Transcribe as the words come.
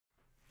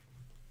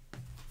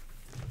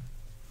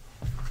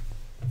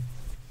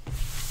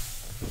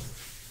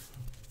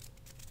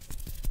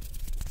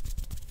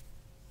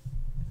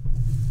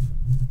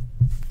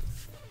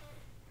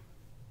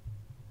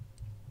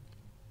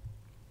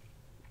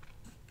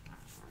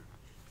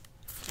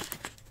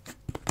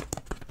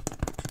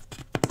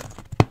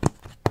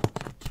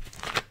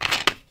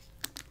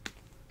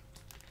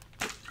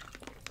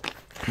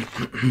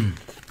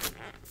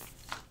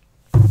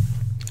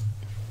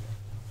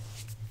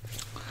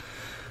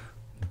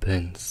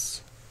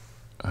BENZ,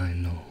 I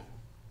know,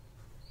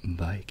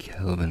 by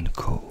Calvin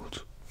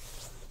Cold.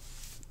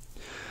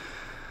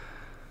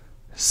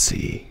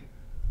 See,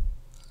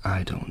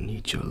 I don't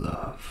need your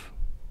love.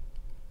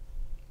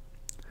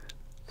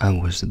 I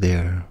was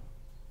there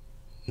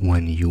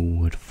when you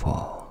would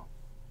fall.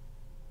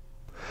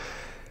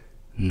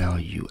 Now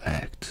you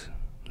act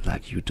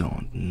like you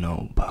don't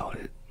know about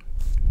it.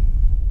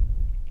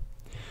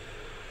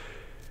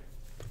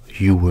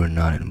 You were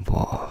not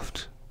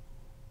involved.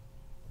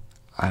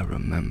 I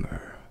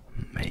remember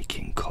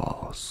making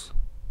calls,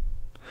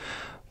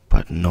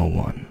 but no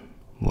one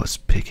was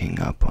picking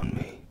up on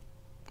me.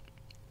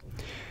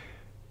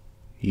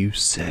 You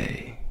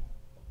say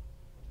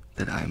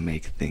that I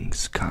make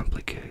things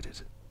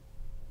complicated.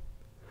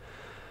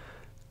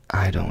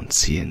 I don't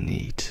see a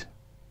need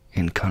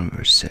in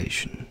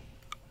conversation,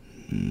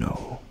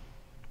 no.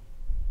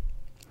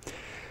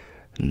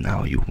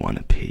 Now you want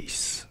a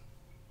piece.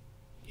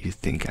 You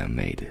think I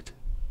made it.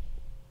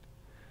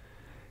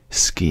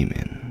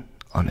 Scheming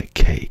on a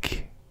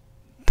cake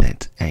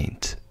that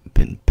ain't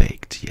been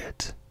baked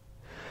yet.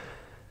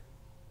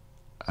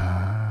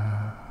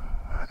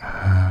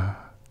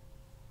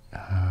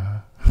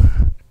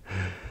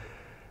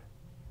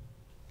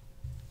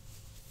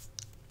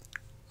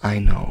 I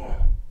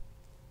know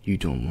you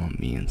don't want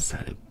me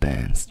inside a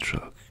BENZ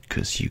truck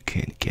 'cause you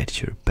can't get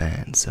your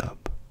bands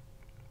up.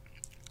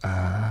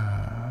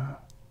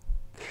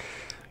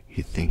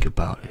 You think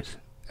about it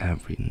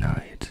every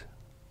night.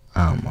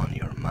 I'm on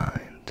your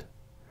mind.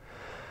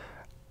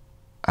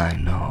 I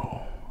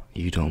know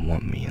you don't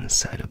want me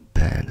inside a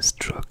BENZ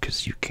truck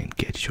 'cause you can't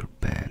get your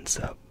bands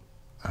up.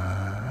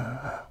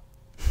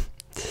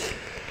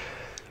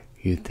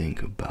 You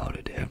think about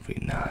it every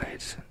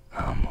night.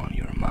 I'm on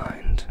your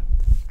mind.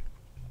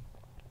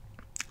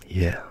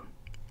 Yeah.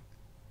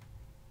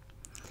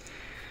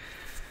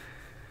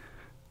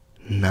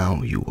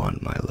 Now you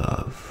want my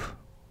love.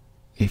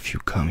 If you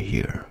come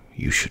here,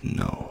 you should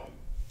know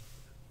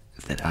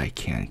that I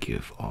can't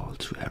give all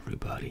to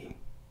everybody.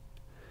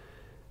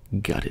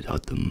 Got it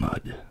out the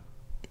mud.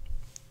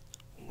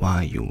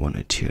 Why you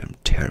wanna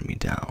tear me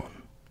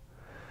down?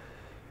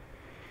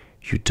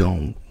 You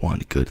don't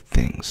want good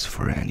things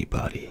for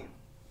anybody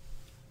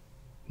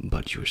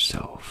but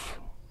yourself,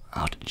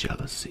 out of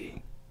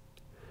jealousy.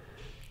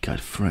 Got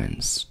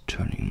friends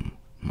turning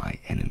my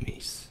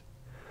enemies.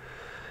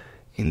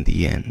 In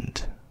the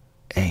end,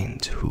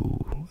 ain't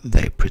who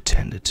they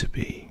pretended to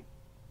be.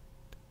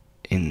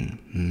 In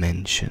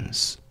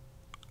mentions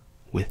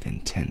with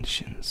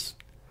intentions.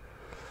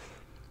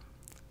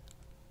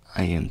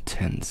 I am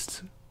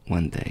tensed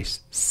when they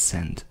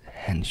send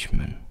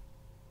henchmen.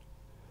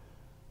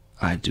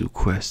 I do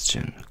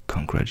question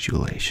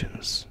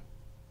congratulations.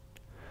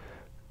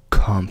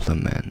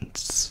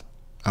 Compliments,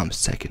 I'm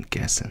second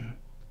guessing.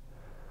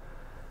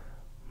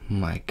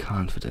 My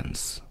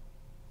confidence,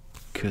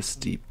 'cause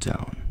deep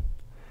down,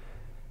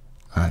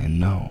 I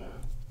know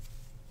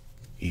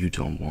you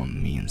don't want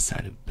me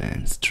inside a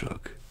BENZ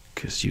truck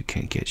 'cause you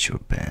can't get your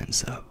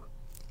bands up.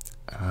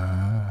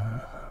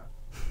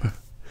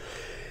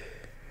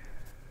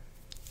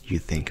 You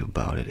think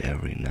about it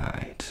every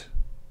night.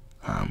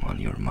 I'm on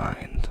your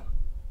mind.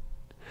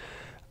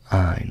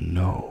 I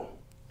know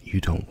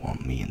you don't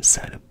want me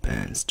inside a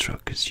BENZ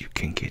truck 'cause you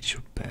can't get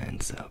your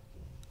bands up.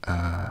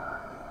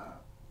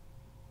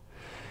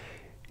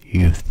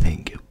 You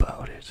think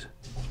about it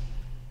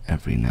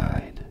every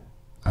night.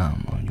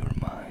 I'm on your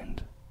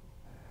mind.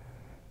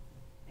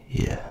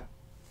 Yeah.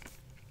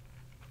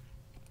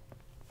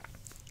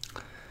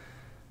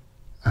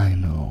 I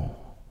know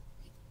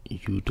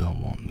you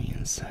don't want me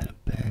inside a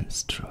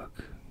BENZ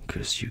truck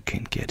 'cause you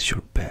can't get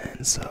your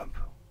bands up.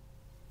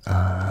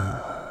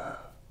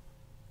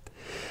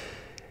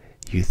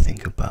 You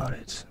think about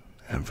it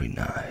every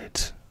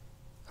night.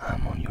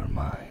 I'm on your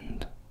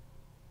mind.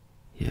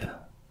 Yeah.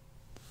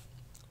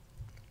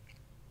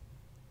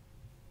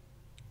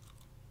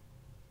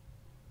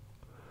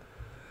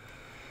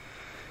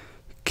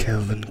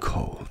 Calvin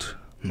Cold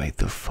made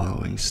the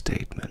following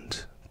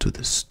statement to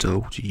the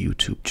Stoked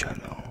YouTube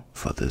channel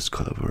for this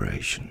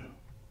collaboration.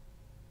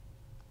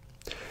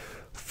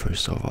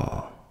 First of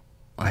all,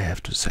 I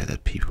have to say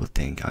that people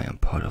think I am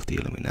part of the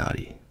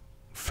Illuminati.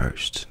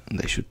 First,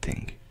 they should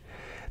think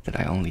that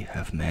I only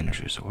have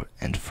managers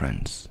and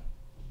friends.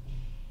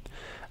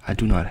 I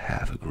do not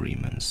have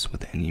agreements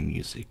with any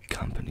music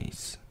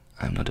companies.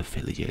 I'm not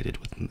affiliated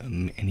with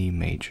any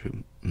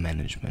major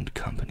management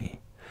company.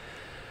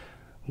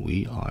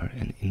 We are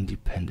an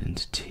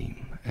independent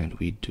team and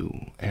we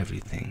do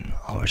everything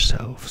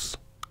ourselves.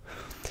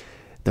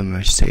 The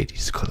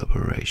Mercedes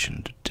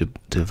collaboration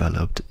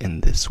developed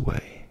in this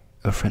way.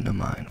 A friend of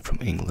mine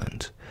from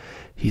England,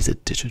 he's a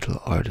digital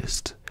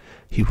artist.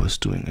 He was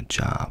doing a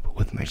job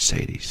with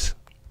Mercedes.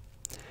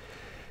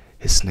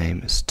 His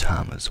name is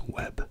Thomas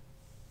Webb.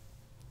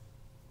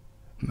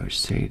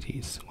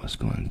 Mercedes was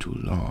going to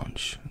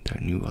launch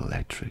their new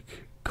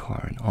electric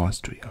car in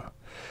Austria,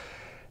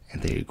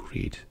 and they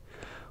agreed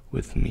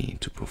with me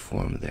to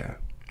perform there.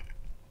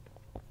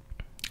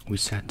 We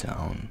sat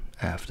down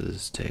after the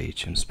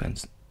stage and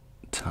spent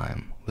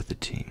time with the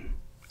team.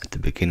 At the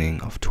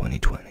beginning of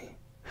 2020,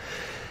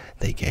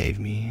 they gave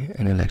me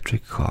an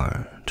electric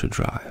car to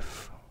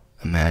drive.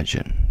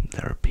 Imagine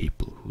there are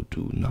people who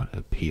do not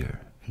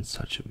appear in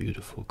such a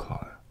beautiful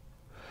car.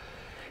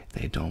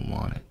 They don't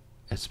want it,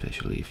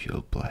 especially if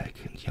you're black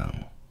and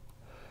young.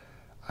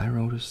 I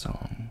wrote a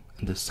song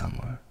in the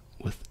summer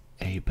with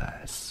a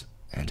bass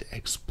and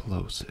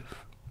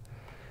explosive.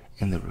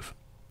 In the refrain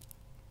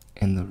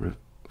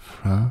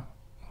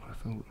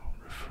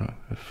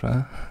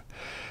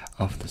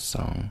of the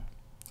song,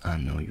 I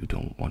know you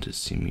don't want to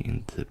see me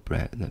in the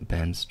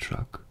BENZ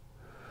truck.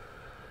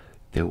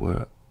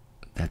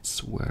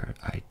 That's where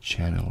I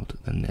channeled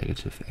the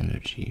negative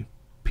energy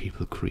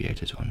people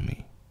created on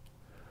me.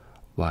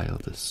 While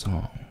the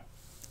song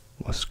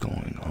was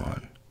going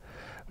on,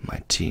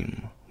 my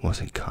team was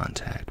in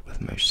contact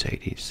with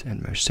Mercedes,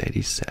 and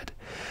Mercedes said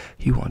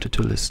he wanted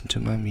to listen to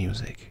my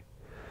music.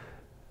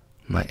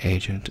 My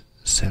agent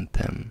sent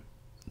them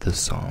the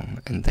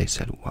song and they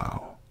said,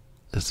 wow,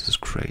 this is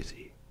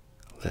crazy,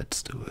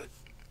 let's do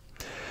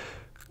it.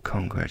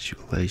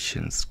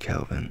 Congratulations,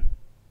 Calvin.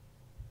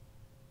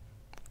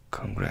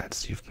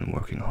 Congrats, you've been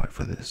working hard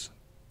for this.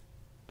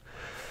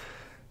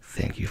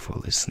 Thank you for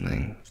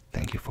listening,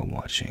 thank you for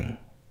watching.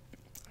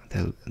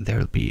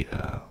 There'll be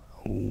a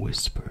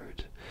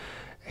whispered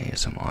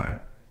ASMR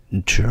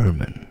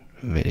German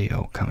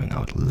video coming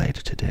out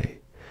later today.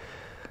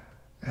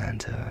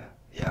 And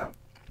yeah,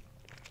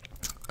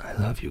 I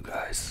love you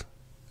guys.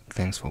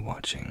 Thanks for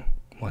watching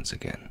once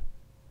again.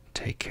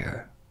 Take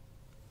care.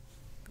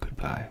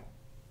 Goodbye.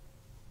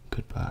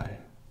 Goodbye.